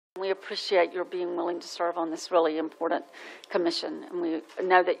We appreciate your being willing to serve on this really important commission, and we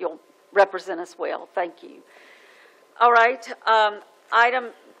know that you'll represent us well. Thank you. All right, item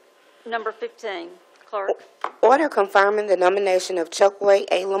number 15, clerk. Order confirming the nomination of Chokwe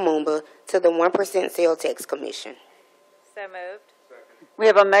A. Lumumba to the 1% Sales Tax Commission. So moved. We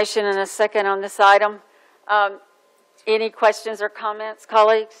have a motion and a second on this item. Any questions or comments,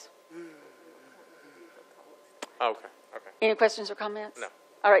 colleagues? Okay. Any questions or comments? No.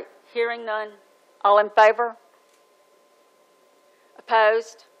 All right, hearing none. All in favor?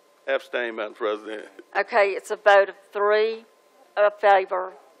 Opposed? Abstain, Madam President. Okay, it's a vote of 3 in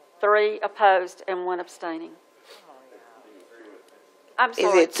favor, 3 opposed, and 1 abstaining. I'm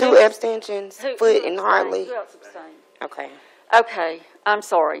sorry. Is it 2 abstentions, Foot and Hartley? Who else abstained? Okay. Okay, I'm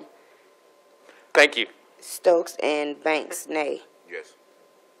sorry. Thank you. Stokes and Banks, nay. Yes.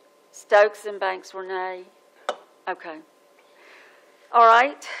 Stokes and Banks were nay. Okay. All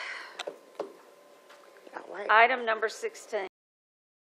right. All right. Item number 16.